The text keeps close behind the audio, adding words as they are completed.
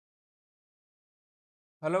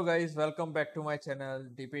Hello guys, welcome back to my channel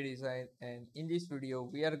DP Design, and in this video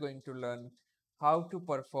we are going to learn how to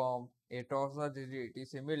perform a torsional rigidity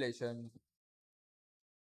simulation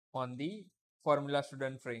on the Formula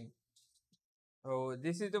Student frame. So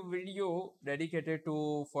this is a video dedicated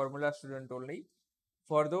to Formula Student only.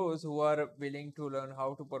 For those who are willing to learn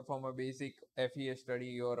how to perform a basic FEA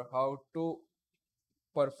study or how to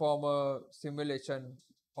perform a simulation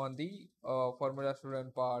on the Formula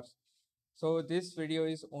Student parts. So this video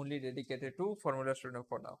is only dedicated to Formula Student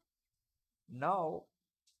for now. Now,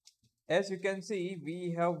 as you can see,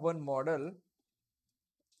 we have one model,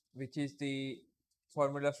 which is the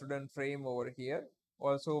Formula Student frame over here.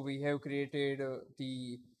 Also, we have created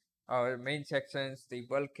the our main sections, the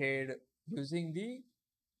bulkhead, using the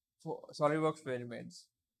Solidworks elements.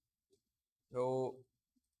 So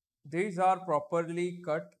these are properly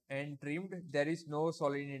cut and trimmed. There is no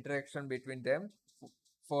solid interaction between them.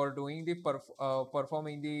 For doing the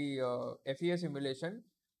performing the FEA simulation,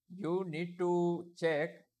 you need to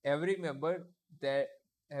check every member that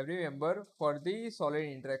every member for the solid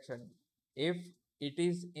interaction. If it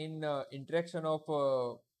is in interaction of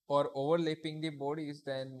or overlapping the bodies,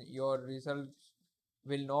 then your results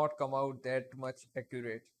will not come out that much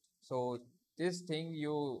accurate. So this thing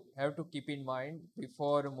you have to keep in mind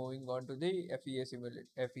before moving on to the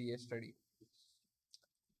FEA study.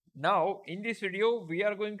 Now, in this video, we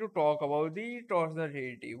are going to talk about the torsional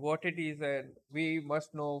rigidity, what it is, and we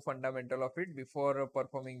must know fundamental of it before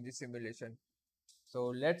performing the simulation. So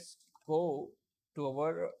let's go to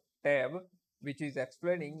our tab, which is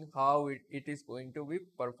explaining how it is going to be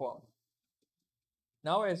performed.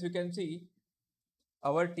 Now, as you can see,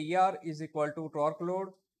 our TR is equal to torque load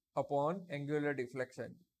upon angular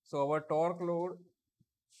deflection. So our torque load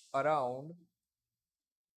around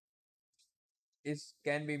is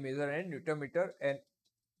can be measured in Newton meter, and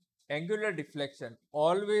angular deflection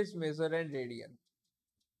always measure in radian,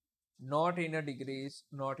 not in a degrees,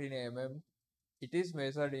 not in a mm. It is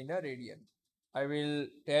measured in a radian. I will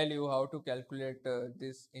tell you how to calculate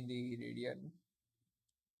this in the radian.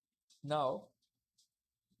 Now,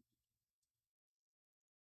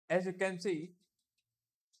 as you can see,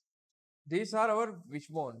 these are our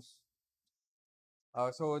wishbones.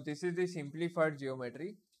 So this is the simplified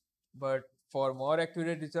geometry, but for more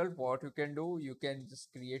accurate result, what you can do, you can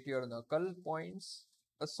just create your knuckle points,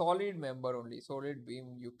 a solid member only, solid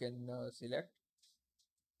beam you can select,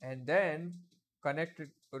 and then connect it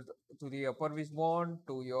to the upper wishbone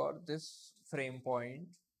to your this frame point,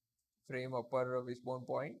 frame upper wishbone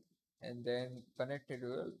point, and then connect it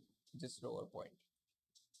to this lower point.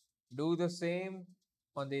 Do the same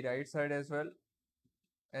on the right side as well.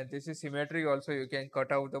 And this is symmetry also, you can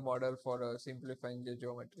cut out the model for simplifying the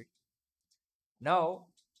geometry. Now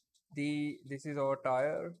this is our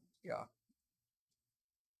tire. Yeah,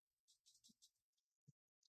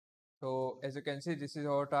 so as you can see, this is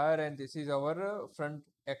our tire and this is our front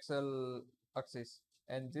axle axis,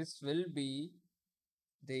 and this will be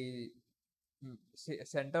the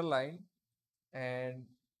center line, and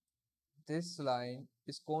this line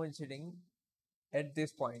is coinciding at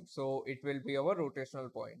this point, so it will be our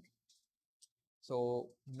rotational point. So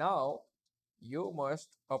now you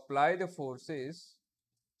must apply the forces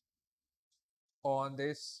on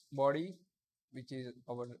this body, which is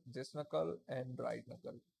our this knuckle and right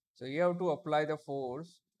knuckle. So you have to apply the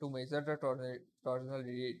force to measure the torsional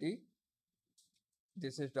rigidity.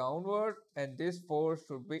 This is downward and this force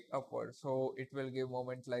should be upward, so it will give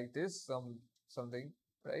moment like this, something,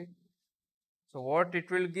 right? So what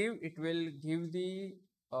it will give, it will give the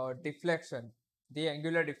deflection, the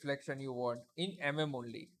angular deflection you want in mm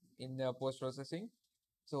only in the post processing.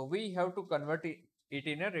 So we have to convert it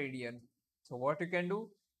in a radian. So what you can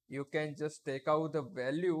do, you can just take out the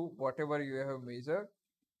value whatever you have measured.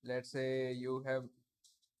 Let's say you are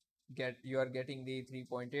getting the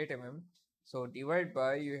 3.8 mm. So divide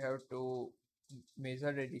by, you have to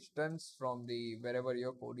measure the distance from the wherever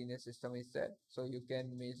your coordinate system is set. So you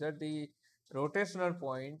can measure the rotational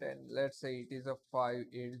point, and let's say it is a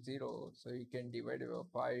 580. So you can divide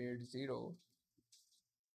by 580.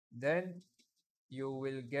 Then you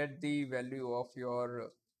will get the value of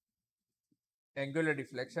your angular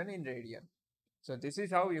deflection in radian. So this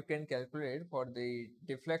is how you can calculate for the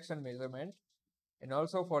deflection measurement, and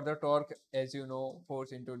also for the torque, as you know,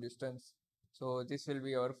 force into distance. So this will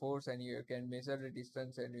be our force, and you can measure the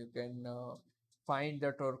distance, and you can find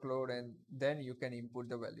the torque load, and then you can input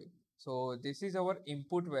the value. So this is our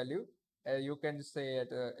input value. You can say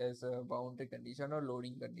it as a boundary condition or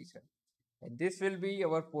loading condition, and this will be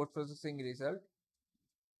our post processing result.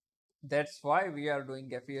 That's why we are doing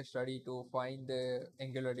FEA study, to find the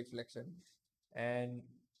angular deflection. and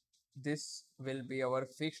this will be our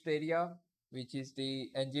fixed area, which is the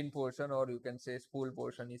engine portion, or you can say spool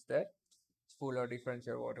portion is there, spool or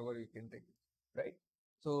differential, whatever you can take, right?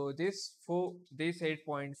 So these 8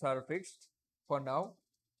 points are fixed for now.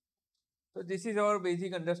 So this is our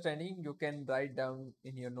basic understanding. You can write down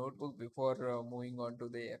in your notebook before moving on to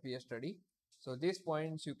the FEA study. So these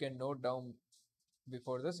points you can note down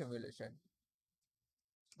before the simulation.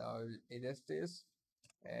 Now I will erase this,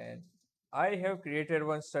 and I have created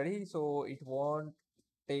one study, so it won't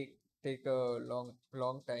take a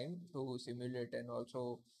long time to simulate, and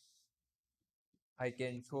also I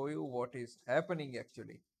can show you what is happening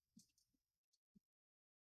actually.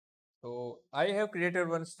 So I have created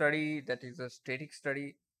one study that is a static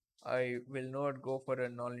study. I will not go for a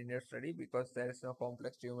nonlinear study because there is no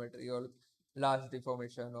complex geometry or large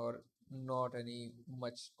deformation or not any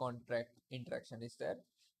much contract interaction is there.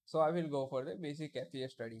 So I will go for the basic FEA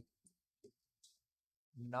study.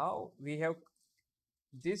 Now we have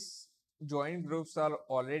this joint groups are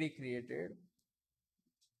already created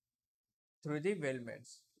through the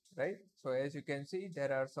weldments, right? So as you can see,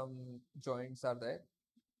 there are some joints are there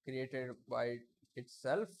created by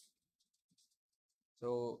itself.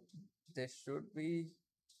 So this should be,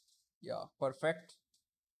 yeah, perfect.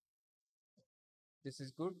 This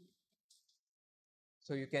is good.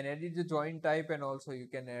 So you can edit the joint type, and also you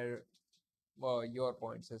can add your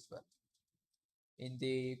points as well. In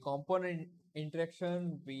the component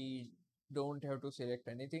interaction, we don't have to select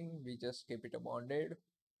anything. We just keep it bonded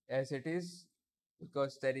as it is,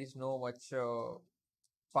 because there is no much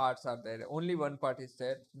parts are there. Only one part is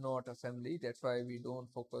there, not assembly. That's why we don't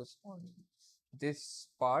focus on this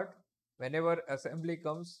part. Whenever assembly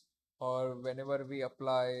comes, or whenever we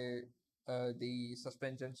apply the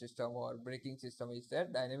suspension system or braking system is there,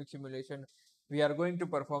 dynamic simulation we are going to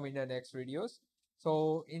perform in the next videos.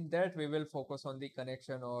 So in that we will focus on the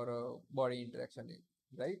connection or body interaction,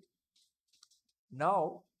 right?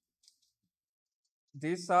 Now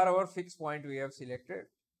these are our fixed point we have selected.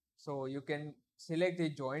 So you can select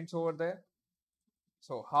the joints over there.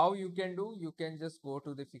 So how you can do, you can just go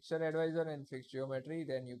to the fixture advisor and fix geometry,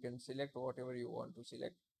 then you can select whatever you want to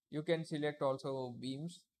select. You can select also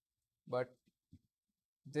beams, but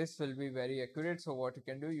this will be very accurate. So what you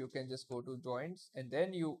can do, you can just go to joints, and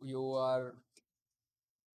then you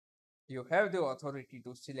have the authority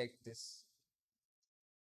to select this.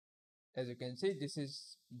 As you can see, this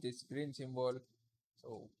is this green symbol.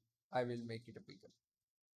 So I will make it a bigger,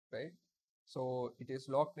 right? So it is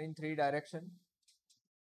locked in 3 direction.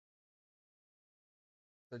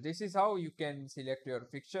 So this is how you can select your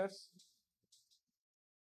fixtures.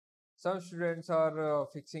 Some students are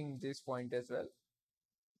fixing this point as well.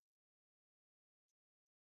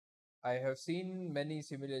 I have seen many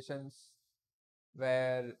simulations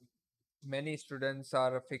where many students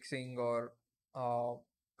are fixing or uh,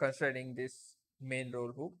 considering this main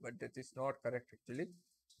roll hook, but that is not correct actually.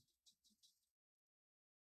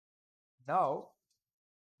 Now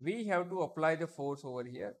we have to apply the force over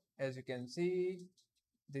here. As you can see,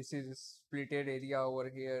 this is splitted area over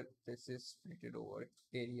here. This is splitted over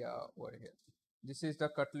area over here. This is the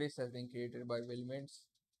cutlass has been created by weldments.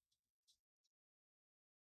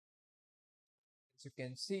 As you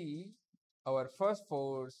can see, our first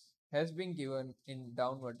force has been given in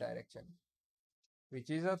downward direction, which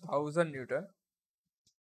is 1000 Newton.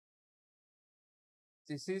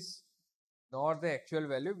 This is not the actual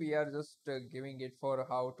value. We are just giving it for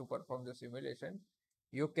how to perform the simulation.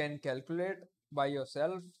 You can calculate by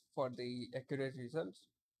yourself for the accurate results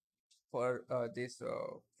for this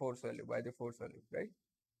force value, by the force value, right?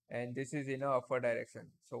 And this is in a upward direction.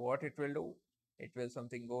 So what it will do, it will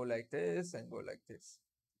something go like this and go like this.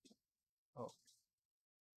 Oh,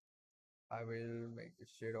 I will make the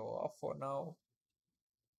shadow off for now.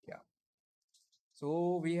 Yeah.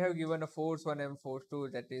 So we have given a force 1 and force 2,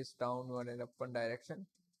 that is downward and upward direction.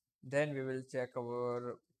 Then we will check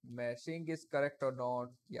our meshing is correct or not.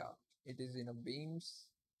 Yeah, it is in a beams.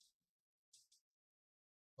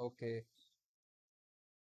 Okay.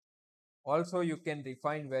 Also, you can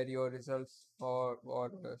define where your results or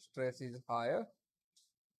stress is higher.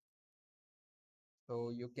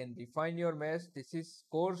 So you can define your mesh. This is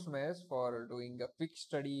coarse mesh for doing a quick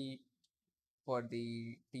study for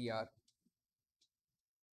the TR,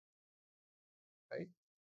 right?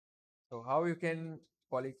 So how you can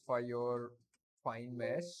qualify your fine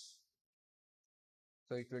mesh?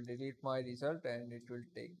 So it will delete my result and it will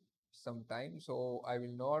take some time. So I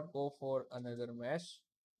will not go for another mesh.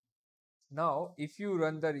 Now, if you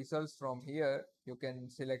run the results from here, you can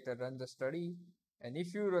select the run the study. And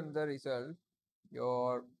if you run the result,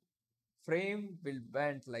 your frame will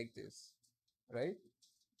bend like this, right?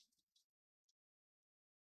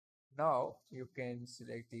 Now you can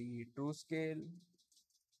select the true scale.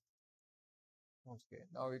 Okay,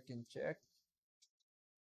 now you can check.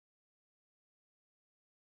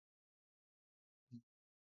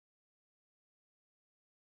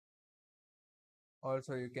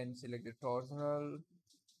 Also, you can select the torsional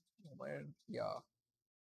moment. Yeah,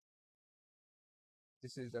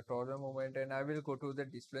 this is the torsional moment, and I will go to the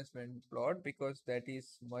displacement plot because that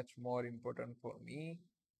is much more important for me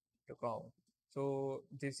to count. So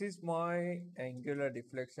this is my angular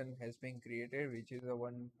deflection has been created, which is a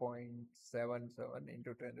 1.77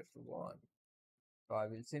 into 10 raised to 1. So I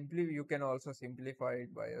will simply, you can also simplify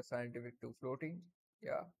it by a scientific to floating.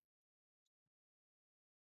 Yeah.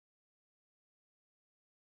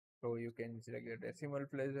 So you can select the decimal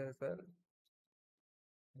place as well.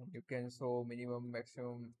 You can show minimum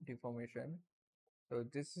maximum deformation. So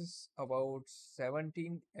this is about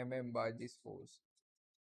 17 mm by this force,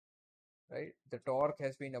 right? The torque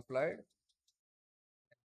has been applied.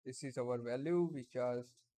 This is our value,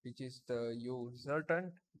 which is the U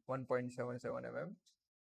resultant 1.77 mm.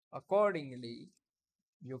 Accordingly,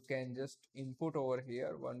 you can just input over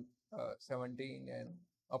here 17 and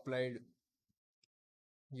applied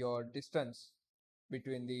your distance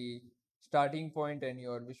between the starting point and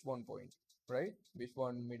your wishbone point, right?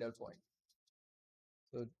 Wishbone middle point.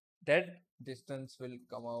 So that distance will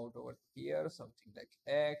come out over here, something like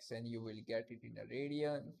x, and you will get it in a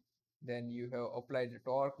radian. Then you have applied the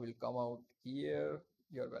torque will come out here,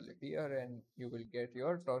 your value here, and you will get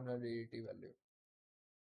your torsional rigidity value.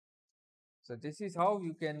 So this is how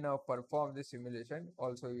you can perform the simulation.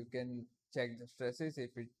 Also, you can check the stresses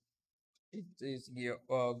if it is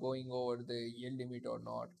going over the yield limit or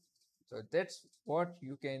not. So that's what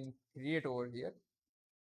you can create over here.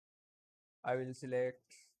 I will select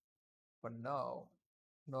for now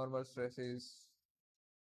normal stresses.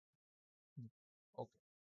 Okay,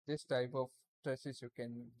 this type of stresses you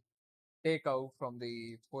can take out from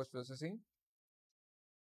the post processing.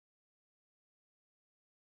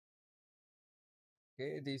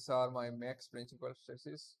 Okay, these are my max principal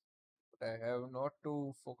stresses, but I have not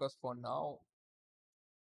to focus for now.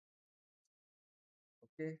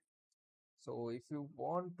 Okay, so if you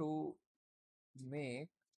want to make,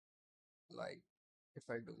 like, if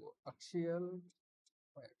I do axial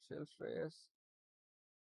stress,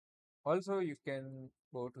 also you can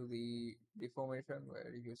go to the deformation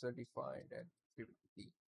where user defined and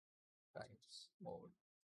 50 times mode.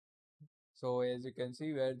 So as you can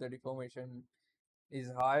see where the deformation is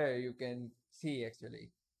higher, you can see actually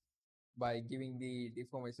by giving the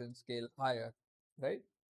deformation scale higher, right?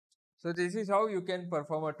 So this is how you can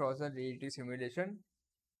perform a torsion rigidity simulation.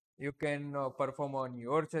 You can perform on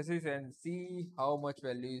your chassis and see how much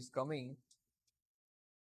value is coming.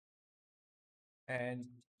 And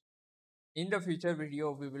in the future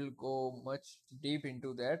video, we will go much deep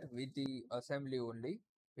into that with the assembly only.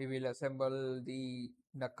 We will assemble the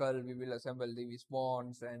knuckle, we will assemble the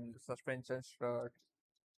wishbones and suspension strut.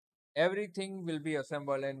 Everything will be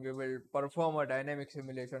assembled and we will perform a dynamic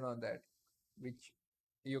simulation on that, which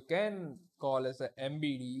you can call as a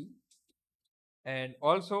MBD. And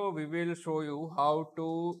also we will show you how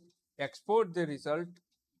to export the result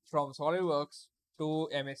from Solidworks to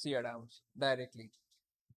MSc Adams directly.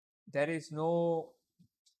 There is no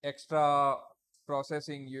extra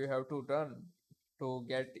processing you have to done to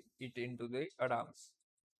get it into the Adams.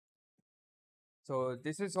 So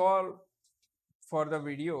this is all for the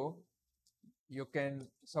video. You can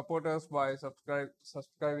support us by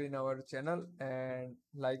subscribing our channel and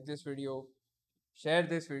like this video, share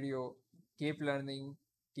this video, keep learning,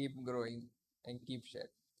 keep growing, and keep sharing.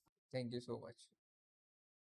 Thank you so much.